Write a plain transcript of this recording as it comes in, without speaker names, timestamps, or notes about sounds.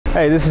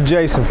Hey, this is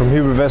Jason from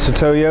Hubert Vester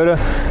Toyota,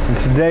 and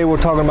today we're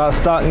talking about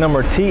stock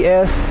number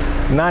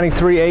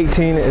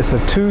TS9318. It's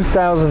a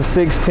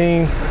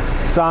 2016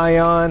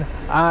 Scion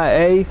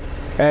IA.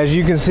 As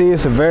you can see,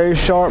 it's a very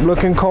sharp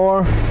looking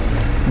car,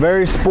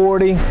 very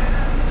sporty.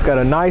 It's got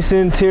a nice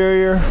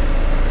interior,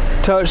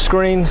 touch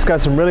screen. It's got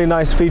some really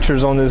nice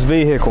features on this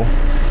vehicle.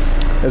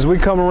 As we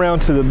come around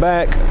to the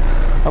back,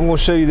 I'm going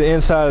to show you the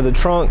inside of the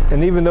trunk,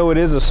 and even though it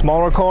is a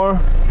smaller car,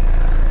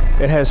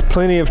 it has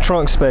plenty of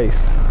trunk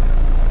space.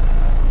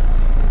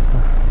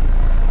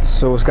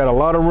 So it's got a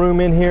lot of room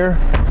in here.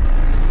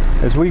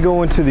 As we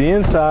go into the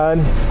inside,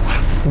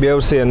 you'll be able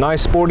to see a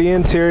nice sporty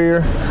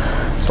interior.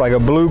 It's like a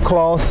blue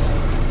cloth,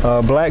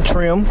 black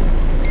trim.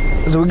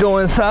 As we go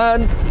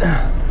inside,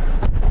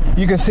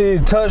 you can see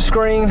the touch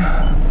screen.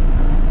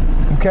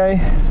 Okay,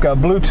 it's got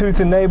Bluetooth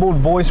enabled,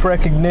 voice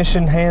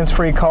recognition,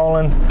 hands-free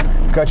calling.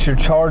 You've got your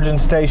charging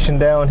station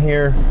down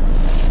here.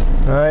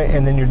 All right,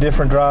 and then your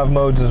different drive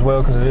modes as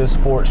well, because it is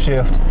sport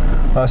shift.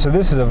 So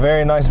this is a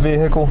very nice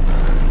vehicle.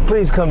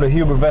 Please come to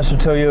Hubert Vester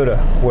Toyota,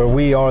 where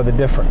we are the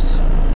difference.